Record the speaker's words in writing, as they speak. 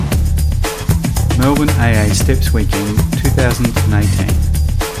Melbourne AA Steps Weekend 2018.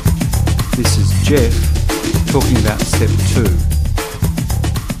 This is Jeff talking about Step 2.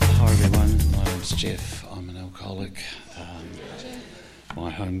 Hi everyone, my name's Jeff. I'm an alcoholic. My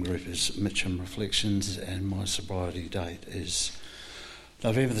home group is Mitcham Reflections and my sobriety date is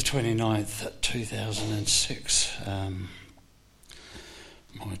November the 29th, 2006.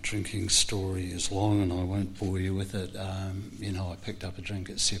 My drinking story is long and I won't bore you with it. I picked up a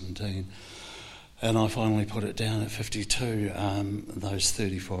drink at 17 and I finally put it down at 52. Those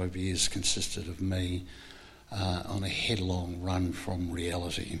 35 years consisted of me on a headlong run from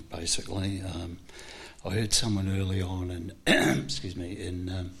reality, basically. I heard someone early on in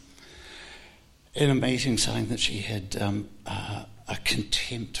in a meeting saying that she had a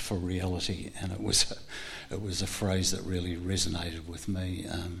contempt for reality, and it was a phrase that really resonated with me.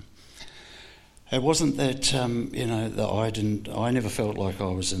 It wasn't that that I never felt like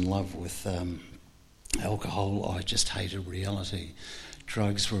I was in love with alcohol. I just hated reality.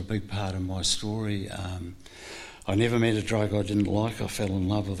 Drugs were a big part of my story. I never met a drug I didn't like. I fell in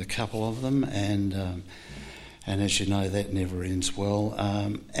love with a couple of them, and as you know, that never ends well.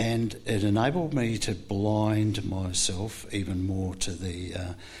 And it enabled me to blind myself even more to the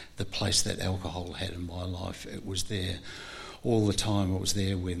place that alcohol had in my life. It was there all the time. It was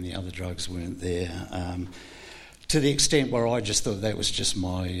there when the other drugs weren't there. To the extent where I just thought that was just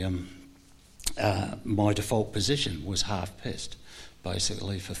my default position, was half pissed,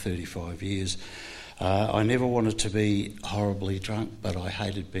 basically, for 35 years. I never wanted to be horribly drunk, but I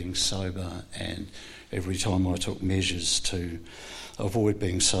hated being sober, and every time I took measures to avoid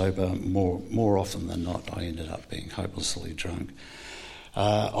being sober, more often than not, I ended up being hopelessly drunk.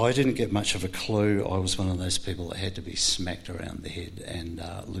 I didn't get much of a clue. I was one of those people that had to be smacked around the head and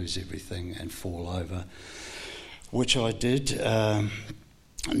lose everything and fall over, which I did.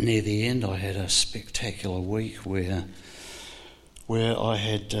 Near the end, I had a spectacular week where I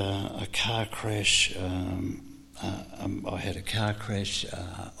had a car crash. I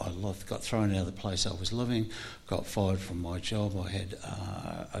got thrown out of the place I was living, got fired from my job. I had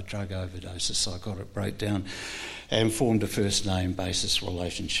a drug overdose, a psychotic breakdown, and formed a first-name basis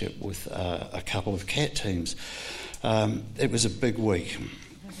relationship with a couple of cat teams. It was a big week.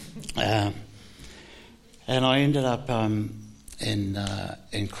 And I ended up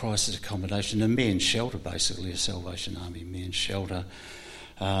in crisis accommodation, a men's shelter, basically, a Salvation Army men's shelter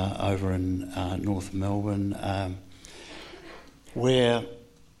over in North Melbourne, where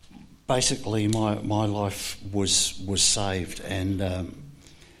basically my life was saved. And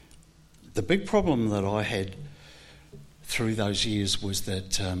the big problem that I had through those years was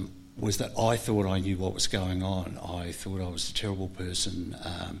that I thought I knew what was going on. I thought I was a terrible person.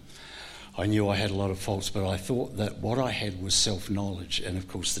 I knew I had a lot of faults, but I thought that what I had was self-knowledge. And of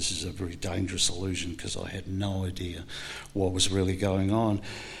course, this is a very dangerous illusion because I had no idea what was really going on.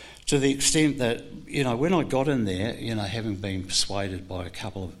 To the extent that, when I got in there, having been persuaded by a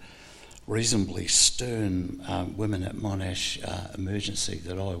couple of reasonably stern women at Monash Emergency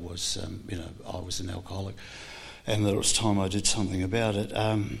that I was an alcoholic and that it was time I did something about it,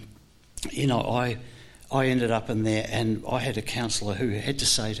 I ended up in there, and I had a counsellor who had to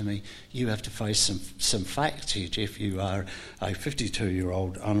say to me, "You have to face some facts here, Jeff. You are a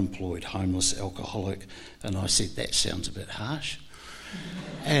 52-year-old unemployed, homeless alcoholic." And I said, "That sounds a bit harsh."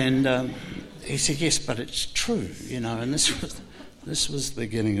 And he said, "Yes, but it's true, And this was the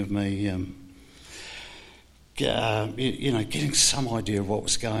beginning of me, getting some idea of what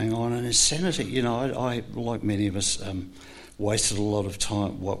was going on and his sanity. I like many of us. Wasted a lot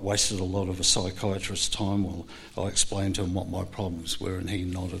of a psychiatrist's time while I explained to him what my problems were, and he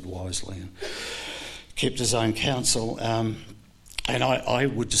nodded wisely and kept his own counsel. And I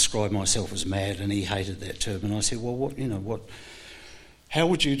would describe myself as mad, and he hated that term. And I said, "Well, how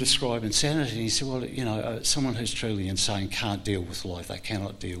would you describe insanity?" And he said, "Well, someone who's truly insane can't deal with life. They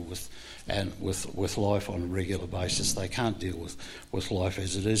cannot deal with life on a regular basis. They can't deal with life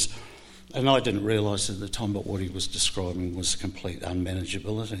as it is." And I didn't realise at the time, but what he was describing was complete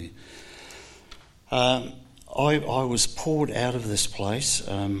unmanageability. I was poured out of this place.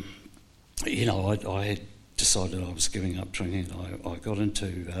 I had decided I was giving up drinking. I got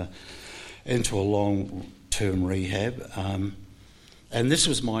into a long-term rehab, and this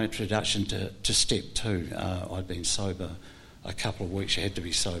was my introduction to Step 2. I'd been sober a couple of weeks. You had to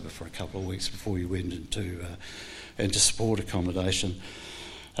be sober for a couple of weeks before you went into support accommodation.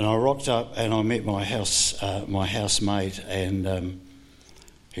 And I rocked up and I met my housemate, and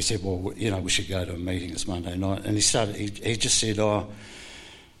he said, "Well, we should go to a meeting. It's Monday night." And he just said,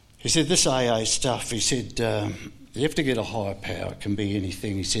 "This AA stuff," he said, you have to get a higher power. It can be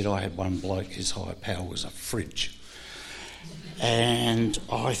anything. He said, I had one bloke, his higher power was a fridge. And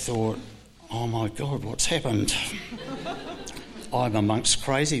I thought, oh my God, what's happened? I'm amongst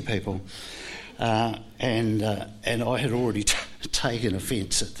crazy people. And I had already taken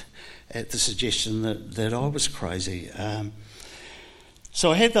offence at the suggestion that I was crazy.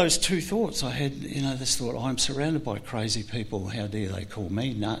 So I had those two thoughts. I had, this thought, I'm surrounded by crazy people, how dare they call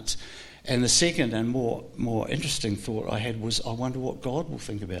me nuts? And the second and more interesting thought I had was, I wonder what God will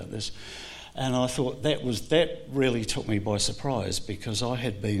think about this. And I thought that really took me by surprise, because I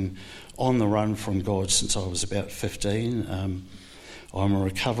had been on the run from God since I was about 15. I'm a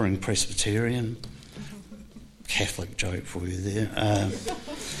recovering Presbyterian. Catholic joke for you there.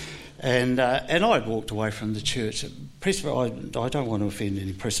 And I'd walked away from the church. I don't want to offend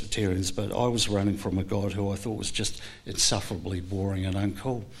any Presbyterians, but I was running from a God who I thought was just insufferably boring and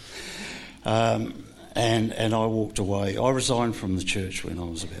uncool. And I walked away. I resigned from the church when I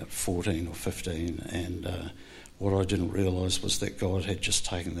was about 14 or 15, and what I didn't realise was that God had just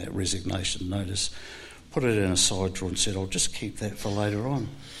taken that resignation notice, put it in a side drawer and said, I'll just keep that for later on.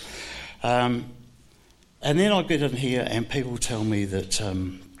 And then I get in here and people tell me that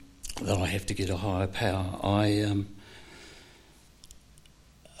I have to get a higher power. And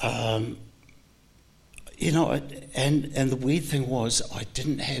the weird thing was I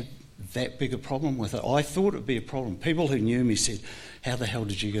didn't have that big a problem with it. I thought it would be a problem. People who knew me said, how the hell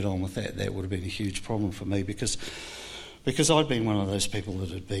did you get on with that? That would have been a huge problem for me, because I'd been one of those people that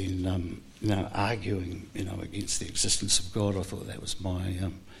had been arguing against the existence of God. I thought that was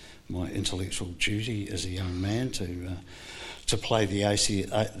my intellectual duty as a young man to play the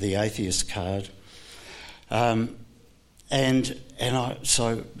atheist card. So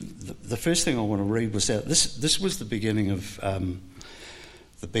the first thing I want to read was out. This was the beginning of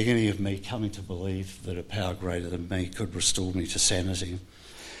me coming to believe that a power greater than me could restore me to sanity.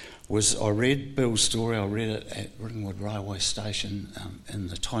 I read Bill's story. I read it at Ringwood Railway Station in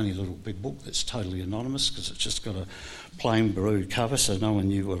the tiny little big book that's totally anonymous, because it's just got a plain blue cover, so no one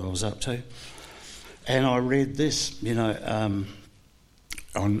knew what I was up to. And I read this, this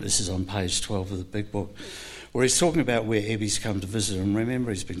is on page 12 of the big book, where he's talking about where Ebby's come to visit him.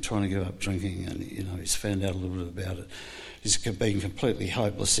 Remember, he's been trying to give up drinking, and he's found out a little bit about it. He's been completely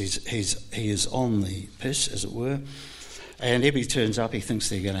hopeless. He is on the piss, as it were. And Ebby turns up. He thinks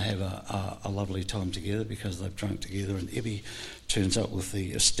they're going to have a lovely time together because they've drunk together. And Ebby turns up with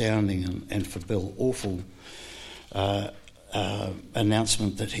the astounding and for Bill, awful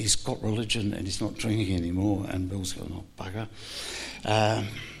announcement that he's got religion and he's not drinking anymore. And Bill's going, oh, bugger.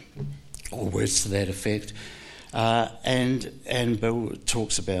 Or words to that effect. And Bill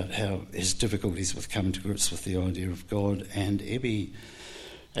talks about how his difficulties with coming to grips with the idea of God and Ebby.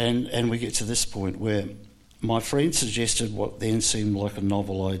 And we get to this point where my friend suggested what then seemed like a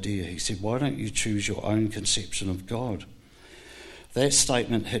novel idea. He said, why don't you choose your own conception of God? That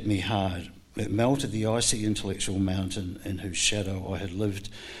statement hit me hard. It melted the icy intellectual mountain in whose shadow I had lived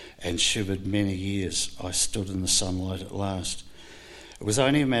and shivered many years. I stood in the sunlight at last. It was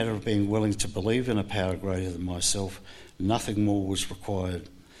only a matter of being willing to believe in a power greater than myself. Nothing more was required.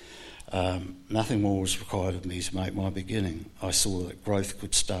 Nothing more was required of me to make my beginning. I saw that growth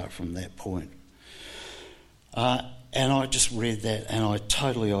could start from that point. And I just read that and I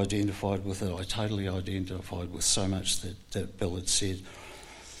totally identified with it. I totally identified with so much that Bill had said.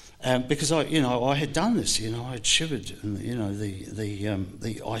 Because I had done this, I had shivered in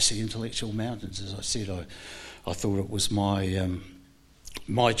the icy intellectual mountains. As I said, I thought it was my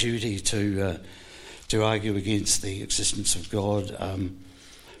duty to argue against the existence of God.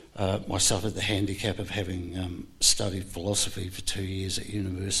 I suffered the handicap of having studied philosophy for 2 years at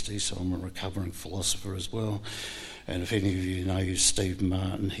university, so I'm a recovering philosopher as well. And if any of you know Steve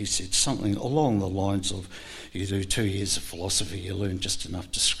Martin, he said something along the lines of, you do 2 years of philosophy, you learn just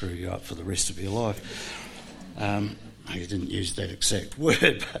enough to screw you up for the rest of your life. He didn't use that exact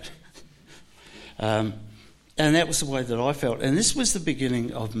word, but... and that was the way that I felt. And this was the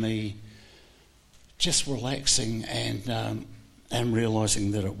beginning of me just relaxing and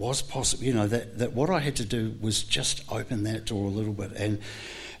realising that it was possible, that what I had to do was just open that door a little bit.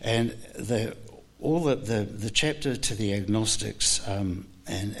 And the chapter to the agnostics and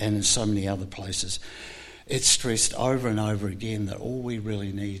in so many other places, it stressed over and over again that all we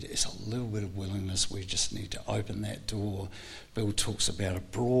really need is a little bit of willingness. We just need to open that door. Bill talks about a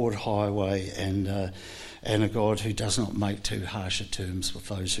broad highway and a God who does not make too harsh terms with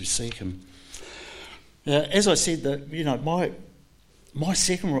those who seek him. As I said, my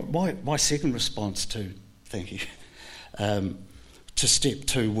second response to to step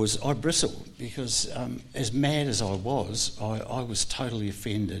 2 was I bristled because as mad as I was totally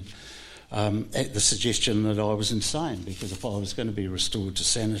offended at the suggestion that I was insane, because if I was going to be restored to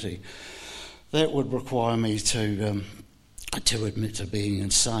sanity, that would require me to admit to being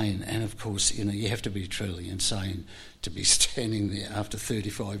insane. And of course, you have to be truly insane to be standing there after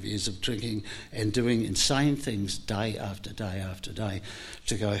 35 years of drinking and doing insane things day after day after day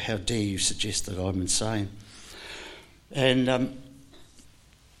to go, how dare you suggest that I'm insane? And I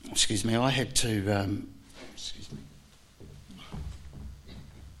had to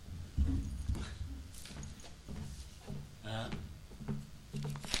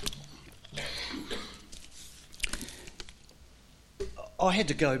I had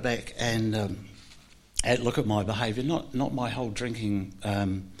to go back and look at my behaviour, not my whole drinking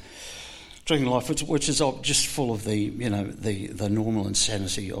life, which is just full of the normal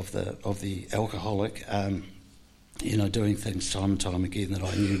insanity of the alcoholic, doing things time and time again that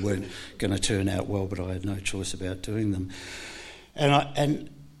I knew weren't going to turn out well, but I had no choice about doing them. And I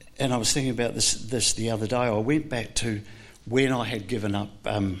was thinking about this the other day. I went back to when I had given up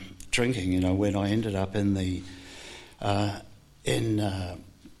drinking. When I ended up in the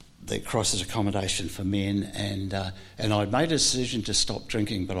crisis accommodation for men, and I'd made a decision to stop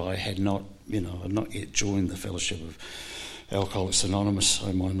drinking, but I had not yet joined the Fellowship of Alcoholics Anonymous,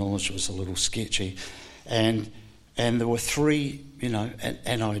 so my knowledge was a little sketchy, and there were 3,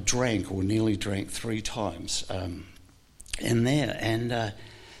 and I drank or nearly drank 3 times in there, and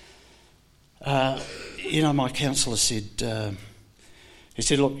my counsellor said. He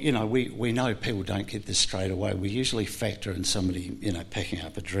said, look, we know people don't get this straight away. We usually factor in somebody, packing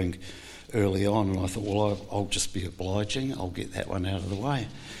up a drink early on. And I thought, well, I'll just be obliging. I'll get that one out of the way,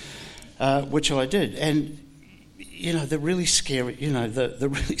 which I did. And, the really scary, the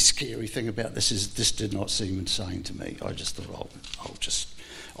really scary thing about this is this did not seem insane to me. I just thought,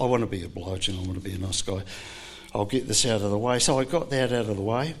 I want to be obliging. I want to be a nice guy. I'll get this out of the way. So I got that out of the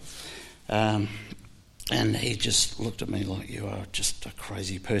way. And he just looked at me like, you are just a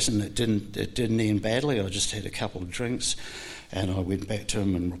crazy person. It didn't end badly. I just had a couple of drinks, and I went back to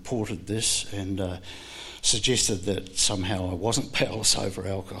him and reported this and suggested that somehow I wasn't powerless over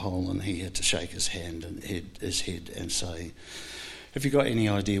alcohol, and he had to shake his hand and his head and say, have you got any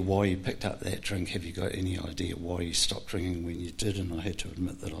idea why you picked up that drink? Have you got any idea why you stopped drinking when you did? And I had to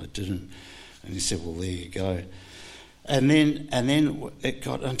admit that I didn't. And he said, well, there you go. And then it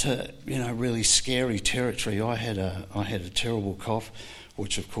got into really scary territory. I had a terrible cough,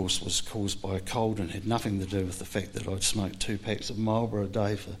 which of course was caused by a cold and had nothing to do with the fact that I'd smoked 2 packs of Marlboro a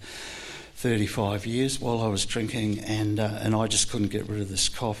day for 35 years while I was drinking, and I just couldn't get rid of this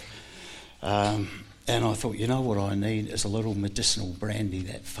cough. And I thought, what I need is a little medicinal brandy,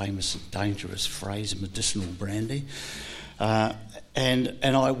 that famous and dangerous phrase, medicinal brandy. And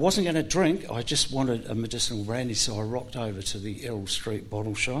I wasn't going to drink, I just wanted a medicinal brandy, so I rocked over to the Errol Street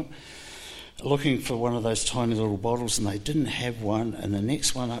bottle shop looking for one of those tiny little bottles, and they didn't have one, and the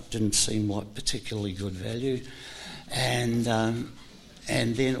next one up didn't seem like particularly good value. And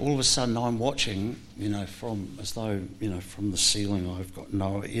then all of a sudden I'm watching, from the ceiling. I've got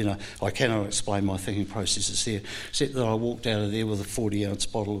I cannot explain my thinking processes there, except that I walked out of there with a 40-ounce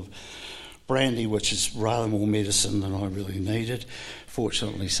bottle of brandy, which is rather more medicine than I really needed.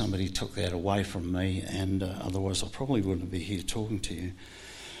 Fortunately, somebody took that away from me, and otherwise I probably wouldn't be here talking to you.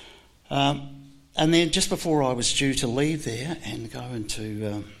 And then just before I was due to leave there and go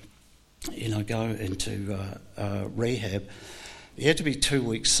into rehab, you had to be 2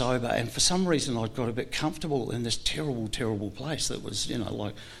 weeks sober, and for some reason I'd got a bit comfortable in this terrible, terrible place that was,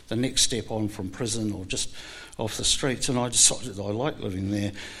 like the next step on from prison or just off the streets, and I decided I liked living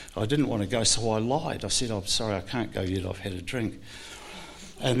there. I didn't want to go, so I lied. I said, I'm sorry, I can't go yet, I've had a drink.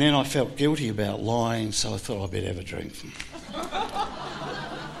 And then I felt guilty about lying, so I thought I'd better have a drink.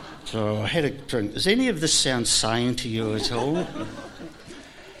 So I had a drink. Does any of this sound sane to you at all?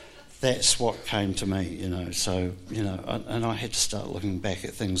 That's what came to me, so, and I had to start looking back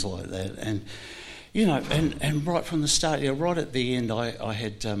at things like that. And, and right from the start, right at the end, I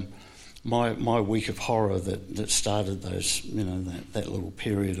had my week of horror that started those, that little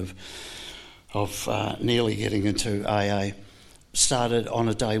period of nearly getting into AA, started on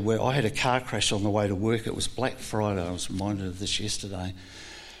a day where I had a car crash on the way to work. It was Black Friday. I was reminded of this yesterday.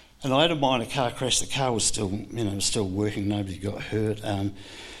 And I had a minor car crash. The car was still working. Nobody got hurt.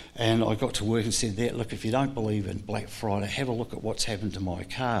 And I got to work and said, look, if you don't believe in Black Friday, have a look at what's happened to my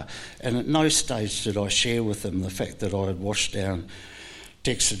car. And at no stage did I share with them the fact that I had washed down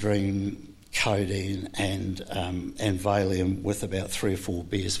Dexedrine, codeine and Valium with about 3 or 4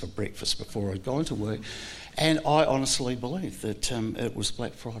 beers for breakfast before I'd gone to work. And I honestly believe that it was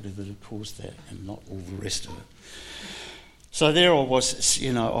Black Friday that had caused that and not all the rest of it. So there I was,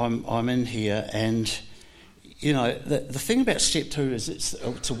 I'm in here, and, the thing about step 2 is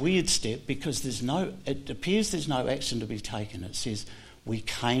it's a weird step because it appears there's no action to be taken. It says, we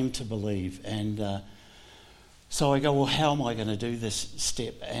came to believe. And so I go, well, how am I going to do this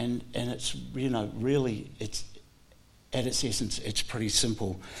step? And it's, really, it's at its essence, it's pretty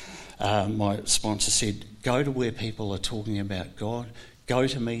simple. My sponsor said, go to where people are talking about God, go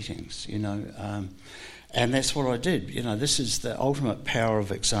to meetings, and that's what I did. This is the ultimate power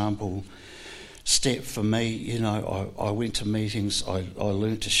of example step for me. I went to meetings, I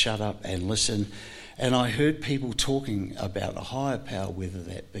learned to shut up and listen, and I heard people talking about a higher power, whether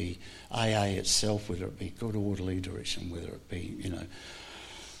that be AA itself, whether it be good orderly direction, whether it be,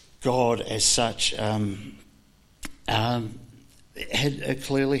 God as such,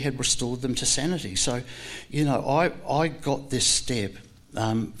 clearly had restored them to sanity. So, I got this step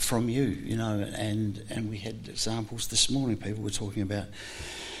from you, and we had examples this morning. People were talking about,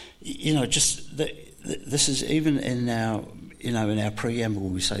 this is even in our, in our preamble,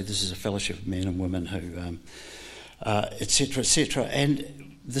 we say this is a fellowship of men and women who, etc.,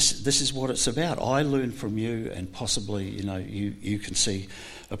 and this is what it's about. I learn from you, and possibly, you can see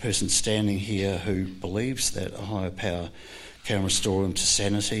a person standing here who believes that a higher power can restore them to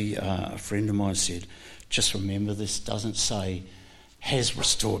sanity. A friend of mine said, just remember, this doesn't say has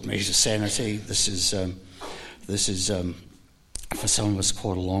restored me to sanity. This is for some of us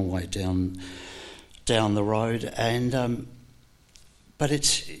quite a long way down the road, and but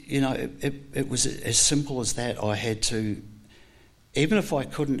it's it was as simple as that. I had to, even if I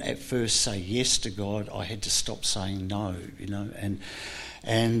couldn't at first say yes to God, I had to stop saying no,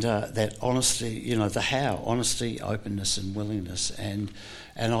 and that honesty, the how, honesty, openness and willingness, and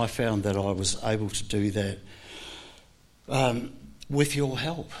I found that I was able to do that with your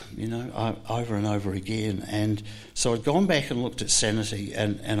help, over and over again. And so I'd gone back and looked at sanity,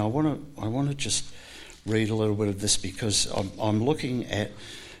 and I want to just read a little bit of this, because I'm looking at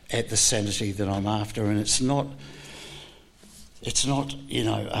the sanity that I'm after, and it's not,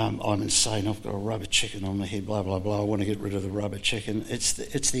 I'm insane, I've got a rubber chicken on my head, blah, blah, blah, I want to get rid of the rubber chicken.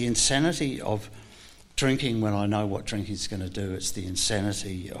 It's the insanity of drinking when I know what drinking's going to do. It's the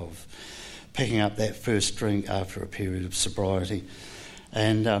insanity of picking up that first drink after a period of sobriety.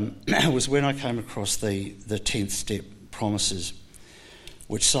 And it was when I came across the 10th step promises,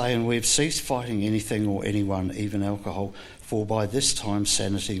 which say, and we've ceased fighting anything or anyone, even alcohol, for by this time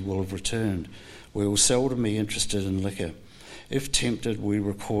sanity will have returned. We will seldom be interested in liquor. If tempted, we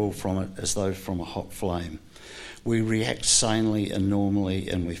recoil from it as though from a hot flame. We react sanely and normally,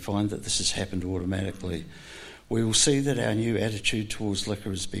 and we find that this has happened automatically. We will see that our new attitude towards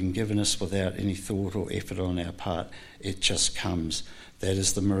liquor has been given us without any thought or effort on our part. It just comes. That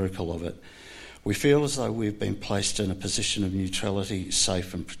is the miracle of it. We feel as though we've been placed in a position of neutrality,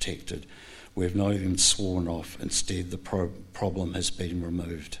 safe and protected. We've not even sworn off. Instead, the problem has been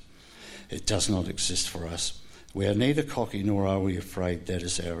removed. It does not exist for us. We are neither cocky nor are we afraid. That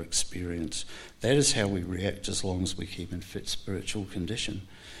is our experience. That is how we react as long as we keep in fit spiritual condition.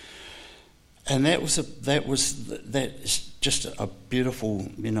 And that's just a beautiful,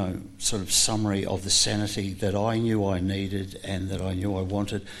 sort of summary of the sanity that I knew I needed and that I knew I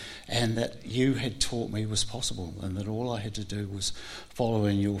wanted, and that you had taught me was possible, and that all I had to do was follow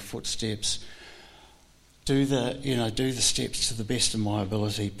in your footsteps, do the steps to the best of my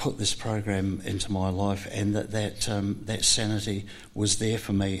ability, put this program into my life, and that sanity was there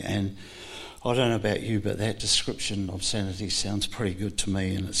for me. And I don't know about you, but that description of sanity sounds pretty good to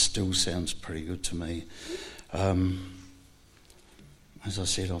me, and it still sounds pretty good to me. As I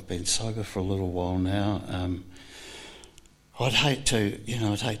said, I've been sober for a little while now. I'd hate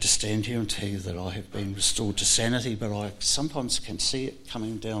to stand here and tell you that I have been restored to sanity, but I sometimes can see it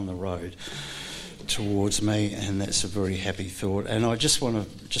coming down the road towards me, and that's a very happy thought. And I just want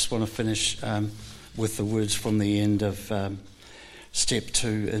to finish with the words from the end of Step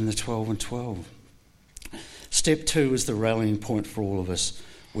 2 in the 12 and 12. Step 2 is the rallying point for all of us.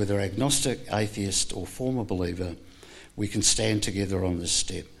 Whether agnostic, atheist or former believer, we can stand together on this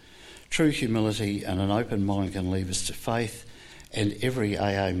step. True humility and an open mind can lead us to faith, and every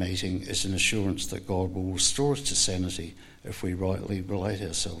AA meeting is an assurance that God will restore us to sanity if we rightly relate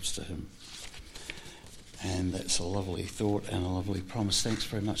ourselves to him. And that's a lovely thought and a lovely promise. Thanks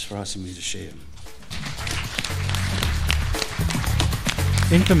very much for asking me to share.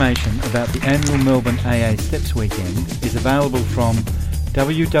 Information about the annual Melbourne AA Steps Weekend is available from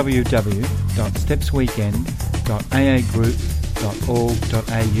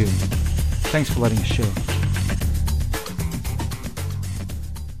www.stepsweekend.aagroup.org.au. Thanks for letting us share.